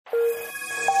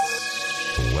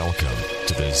Welcome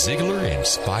to the Ziglar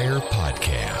Inspire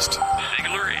Podcast.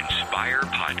 Ziglar Inspire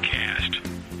Podcast.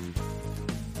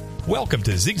 Welcome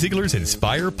to Zig Ziglar's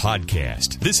Inspire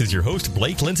Podcast. This is your host,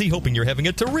 Blake Lindsay, hoping you're having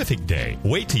a terrific day.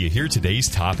 Wait till you hear today's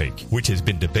topic, which has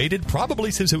been debated probably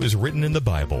since it was written in the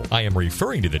Bible. I am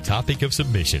referring to the topic of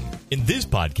submission. In this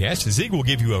podcast, Zig will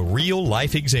give you a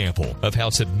real-life example of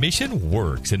how submission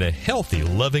works in a healthy,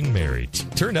 loving marriage.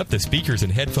 Turn up the speakers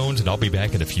and headphones, and I'll be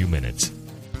back in a few minutes.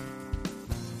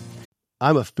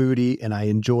 I'm a foodie, and I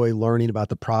enjoy learning about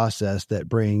the process that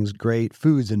brings great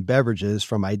foods and beverages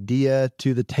from idea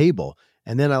to the table.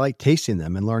 And then I like tasting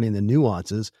them and learning the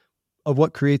nuances of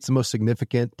what creates the most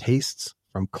significant tastes,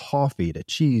 from coffee to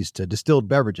cheese to distilled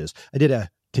beverages. I did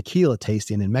a tequila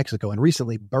tasting in Mexico, and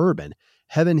recently bourbon.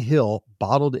 Heaven Hill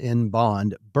Bottled in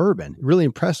Bond bourbon really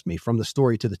impressed me from the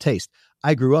story to the taste.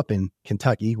 I grew up in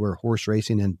Kentucky, where horse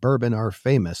racing and bourbon are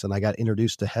famous, and I got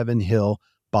introduced to Heaven Hill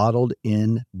Bottled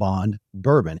in Bond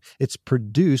bourbon. It's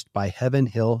produced by Heaven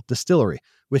Hill Distillery,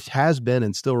 which has been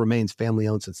and still remains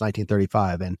family-owned since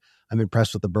 1935. And I'm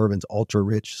impressed with the bourbon's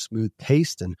ultra-rich, smooth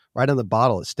taste. And right on the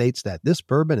bottle, it states that this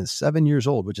bourbon is 7 years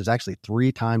old, which is actually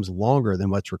 3 times longer than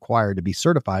what's required to be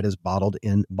certified as Bottled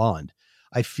in Bond.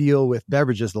 I feel with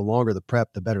beverages, the longer the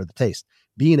prep, the better the taste.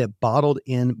 Being a Bottled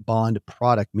in Bond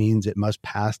product means it must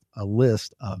pass a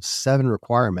list of 7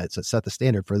 requirements that set the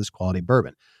standard for this quality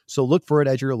bourbon. So look for it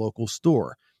at your local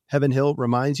store. Heaven Hill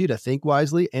reminds you to think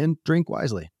wisely and drink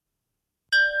wisely.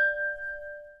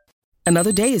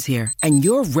 Another day is here, and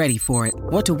you're ready for it.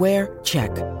 What to wear?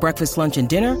 Check. Breakfast, lunch, and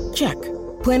dinner? Check.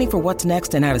 Planning for what's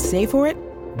next and how to save for it?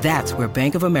 That's where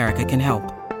Bank of America can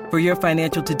help. For your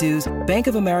financial to-dos, Bank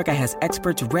of America has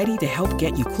experts ready to help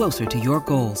get you closer to your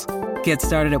goals. Get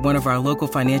started at one of our local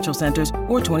financial centers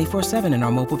or 24/7 in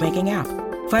our mobile banking app.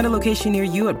 Find a location near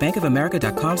you at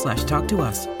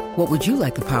bankofamerica.com/talktous. What would you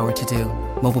like the power to do?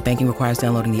 Mobile banking requires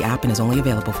downloading the app and is only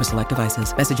available for select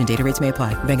devices. Message and data rates may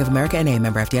apply. Bank of America N.A.,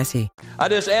 member FDIC. I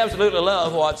just absolutely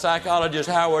love what psychologist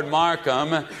Howard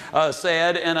Markham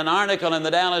said in an article in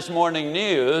the Dallas Morning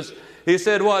News. He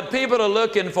said, what people are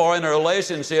looking for in a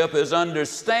relationship is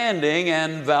understanding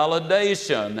and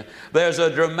validation. There's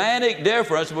a dramatic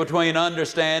difference between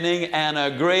understanding and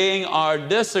agreeing or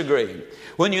disagreeing.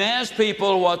 When you ask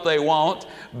people what they want,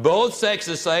 both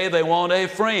sexes say they want a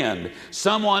friend,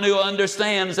 someone who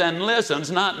understands and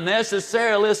listens, not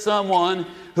necessarily someone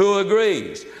who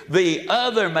agrees. The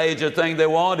other major thing they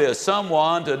want is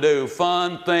someone to do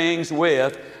fun things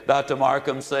with, Dr.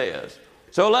 Markham says.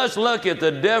 So let's look at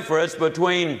the difference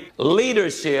between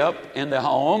leadership in the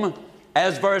home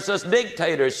as versus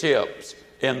dictatorships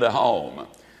in the home.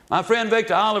 My friend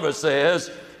Victor Oliver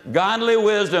says, godly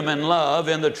wisdom and love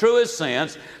in the truest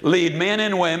sense lead men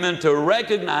and women to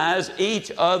recognize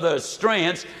each other's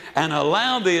strengths and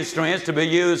allow these strengths to be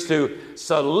used to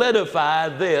solidify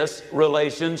this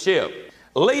relationship.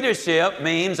 Leadership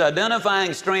means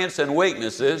identifying strengths and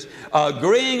weaknesses,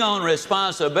 agreeing on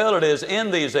responsibilities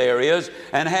in these areas,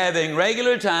 and having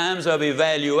regular times of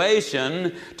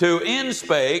evaluation to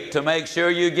inspect to make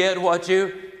sure you get what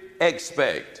you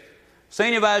expect.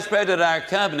 Senior Vice President of our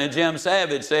company, Jim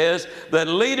Savage, says that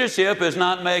leadership is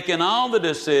not making all the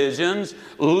decisions.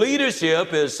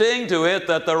 Leadership is seeing to it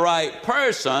that the right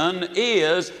person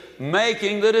is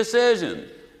making the decision.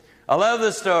 I love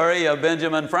the story of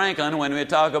Benjamin Franklin when we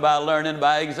talk about learning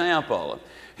by example.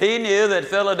 He knew that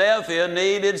Philadelphia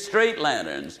needed street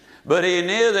lanterns, but he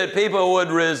knew that people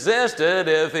would resist it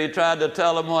if he tried to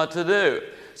tell them what to do.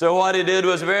 So what he did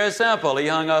was very simple. He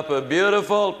hung up a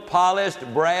beautiful, polished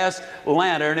brass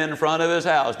lantern in front of his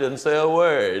house, didn't say a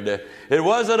word. It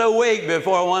wasn't a week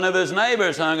before one of his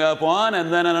neighbors hung up one,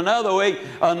 and then in another week,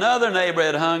 another neighbor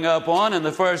had hung up one, and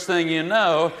the first thing you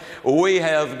know, we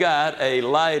have got a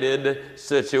lighted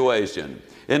situation.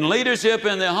 In leadership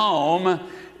in the home,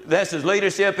 this is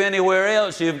leadership anywhere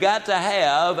else, you've got to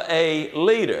have a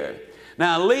leader.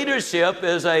 Now, leadership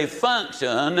is a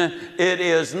function, it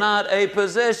is not a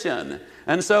position.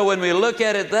 And so when we look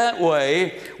at it that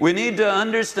way, we need to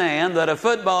understand that a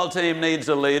football team needs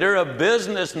a leader, a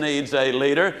business needs a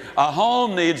leader, a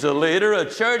home needs a leader, a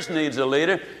church needs a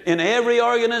leader. In every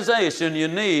organization, you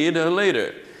need a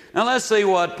leader. Now, let's see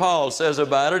what Paul says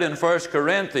about it in 1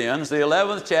 Corinthians, the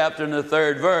 11th chapter and the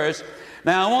 3rd verse.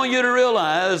 Now, I want you to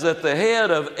realize that the head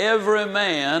of every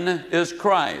man is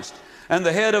Christ. And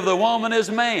the head of the woman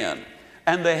is man.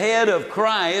 And the head of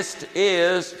Christ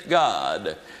is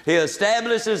God. He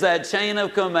establishes that chain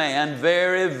of command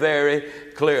very, very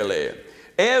clearly.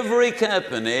 Every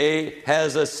company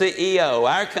has a CEO.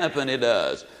 Our company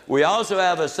does. We also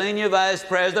have a senior vice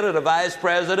president, a vice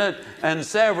president, and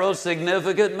several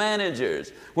significant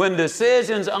managers. When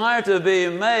decisions are to be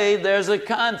made, there's a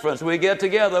conference. We get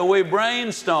together, we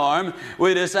brainstorm,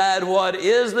 we decide what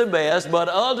is the best, but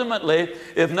ultimately,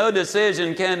 if no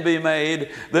decision can be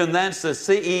made, then that's the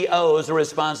CEO's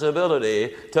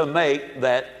responsibility to make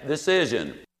that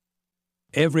decision.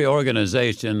 Every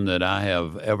organization that I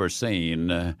have ever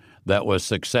seen that was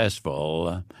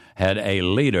successful had a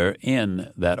leader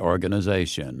in that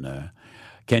organization.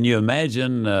 Can you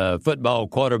imagine a football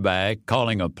quarterback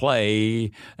calling a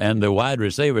play and the wide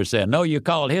receiver said, "No, you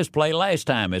called his play last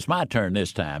time. It's my turn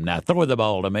this time. Now throw the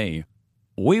ball to me."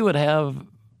 We would have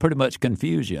pretty much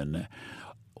confusion.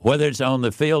 Whether it's on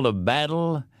the field of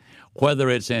battle, whether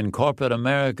it's in corporate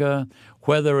America,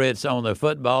 whether it's on the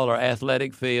football or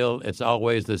athletic field, it's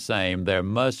always the same. There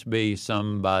must be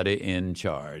somebody in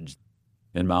charge.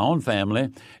 In my own family,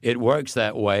 it works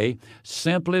that way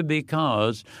simply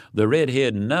because the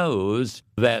redhead knows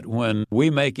that when we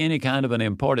make any kind of an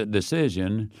important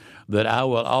decision, that I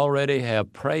will already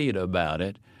have prayed about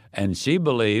it. And she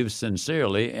believes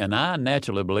sincerely, and I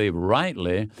naturally believe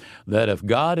rightly, that if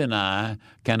God and I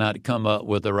cannot come up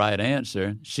with the right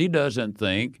answer, she doesn't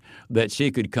think that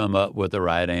she could come up with the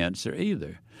right answer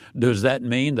either. Does that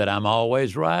mean that I'm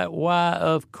always right? Why,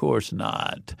 of course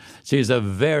not. She's a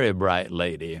very bright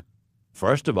lady.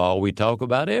 First of all, we talk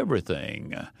about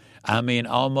everything. I mean,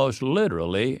 almost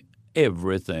literally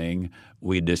everything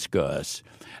we discuss.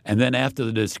 And then after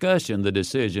the discussion, the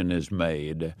decision is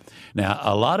made. Now,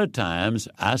 a lot of times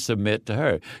I submit to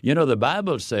her. You know, the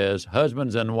Bible says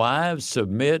husbands and wives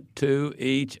submit to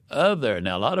each other.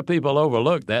 Now, a lot of people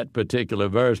overlook that particular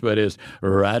verse, but it's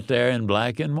right there in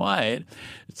black and white.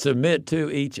 Submit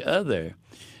to each other.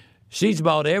 She's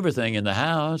bought everything in the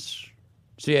house.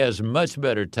 She has much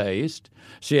better taste.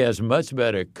 She has much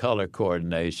better color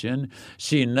coordination.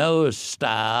 She knows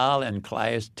style and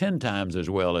class 10 times as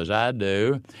well as I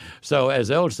do. So as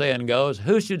the old saying goes,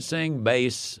 who should sing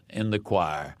bass in the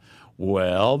choir?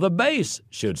 Well, the bass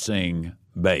should sing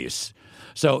bass.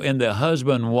 So in the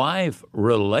husband-wife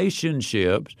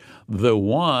relationships, the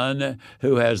one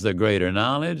who has the greater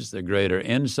knowledge, the greater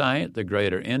insight, the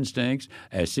greater instincts,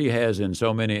 as she has in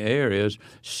so many areas,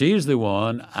 she's the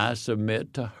one I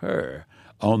submit to her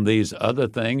on these other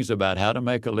things about how to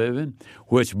make a living,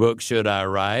 which book should I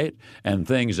write, and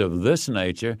things of this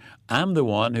nature. I'm the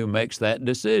one who makes that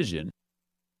decision.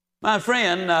 My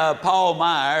friend Paul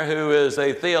Meyer, who is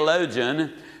a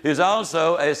theologian, who's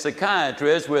also a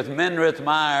psychiatrist with Menrith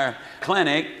Meyer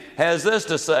Clinic, has this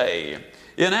to say.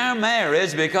 In our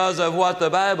marriage, because of what the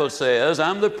Bible says,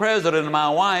 I'm the president and my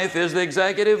wife is the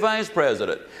executive vice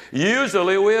president.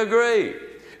 Usually we agree.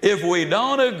 If we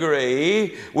don't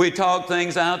agree, we talk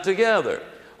things out together.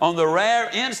 On the rare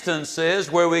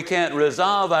instances where we can't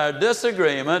resolve our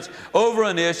disagreements over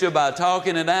an issue by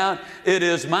talking it out, it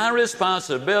is my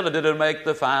responsibility to make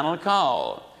the final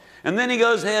call. And then he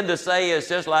goes ahead to say it's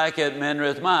just like at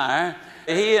Menrith Meyer.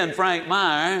 He and Frank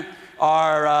Meyer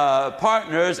are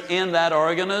partners in that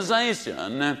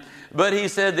organization. But he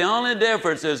said the only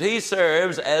difference is he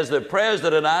serves as the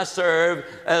president, I serve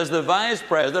as the vice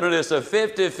president. It's a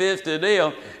 50-50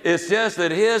 deal. It's just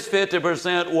that his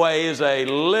 50% weighs a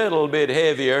little bit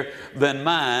heavier than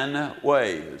mine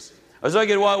weighs. Let's look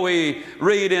at what we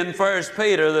read in 1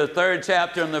 Peter, the 3rd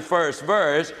chapter and the 1st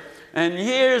verse. And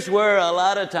here's where a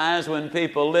lot of times when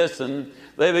people listen,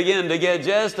 they begin to get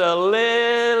just a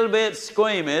little bit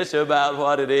squeamish about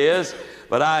what it is.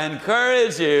 But I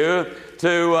encourage you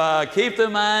to keep the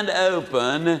mind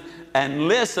open and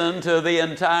listen to the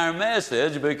entire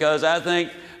message, because I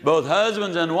think both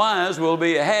husbands and wives will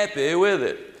be happy with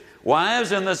it.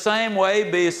 Wives, in the same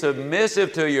way, be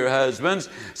submissive to your husbands,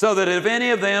 so that if any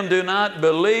of them do not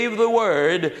believe the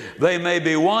word, they may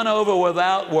be won over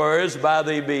without words by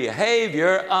the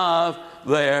behavior of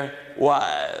their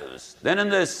wives. Then in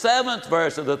the 7th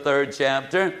verse of the 3rd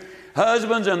chapter,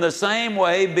 husbands, in the same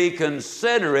way, be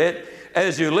considerate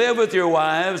as you live with your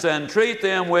wives, and treat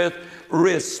them with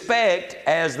respect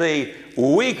as the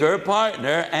weaker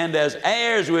partner and as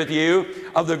heirs with you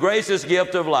of the gracious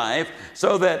gift of life,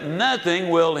 so that nothing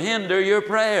will hinder your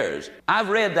prayers. I've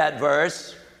read that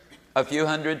verse a few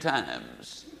hundred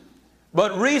times.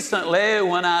 But recently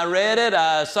when I read it,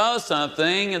 I saw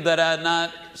something that I had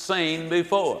not seen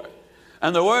before.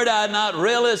 And the word I had not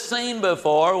really seen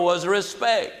before was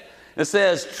respect. It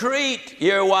says, treat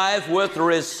your wife with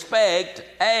respect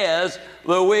as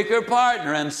the weaker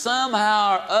partner. And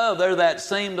somehow or other, that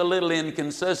seemed a little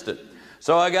inconsistent.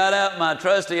 So I got out my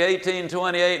trusty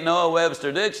 1828 Noah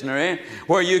Webster Dictionary,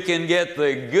 where you can get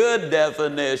the good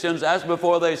definitions. That's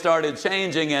before they started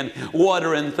changing and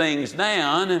watering things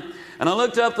down. And I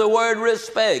looked up the word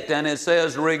respect, and it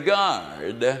says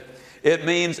regard. It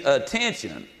means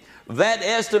attention. That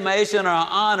estimation or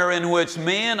honor in which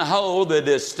men hold the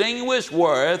distinguished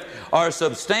worth or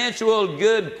substantial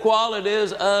good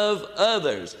qualities of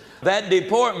others. That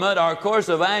deportment or course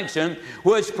of action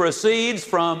which proceeds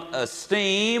from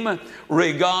esteem,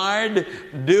 regard,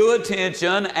 due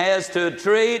attention as to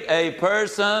treat a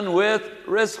person with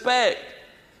respect.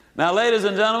 Now, ladies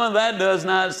and gentlemen, that does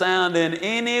not sound in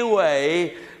any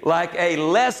way like a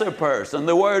lesser person.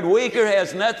 The word weaker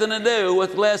has nothing to do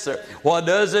with lesser. What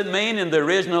does it mean in the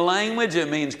original language? It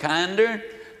means kinder,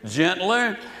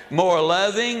 gentler, more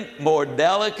loving, more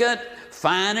delicate,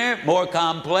 finer, more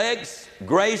complex,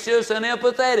 gracious, and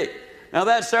empathetic. Now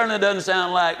that certainly doesn't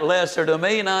sound like lesser to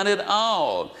me, not at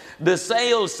all.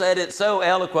 DeSales said it so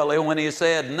eloquently when he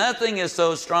said, nothing is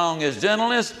so strong as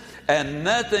gentleness, and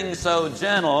nothing so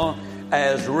gentle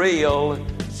as real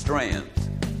strength.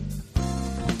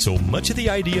 So much of the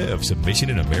idea of submission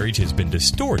in a marriage has been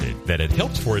distorted that it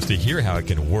helps for us to hear how it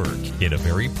can work in a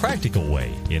very practical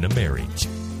way in a marriage.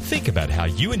 Think about how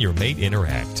you and your mate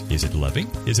interact. Is it loving?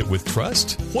 Is it with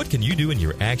trust? What can you do in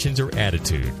your actions or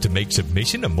attitude to make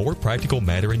submission a more practical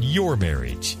matter in your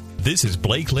marriage? This is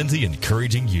Blake Lindsay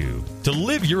encouraging you to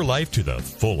live your life to the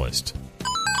fullest.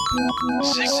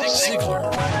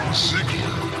 Ziglar.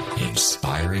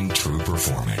 Inspiring true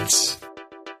performance.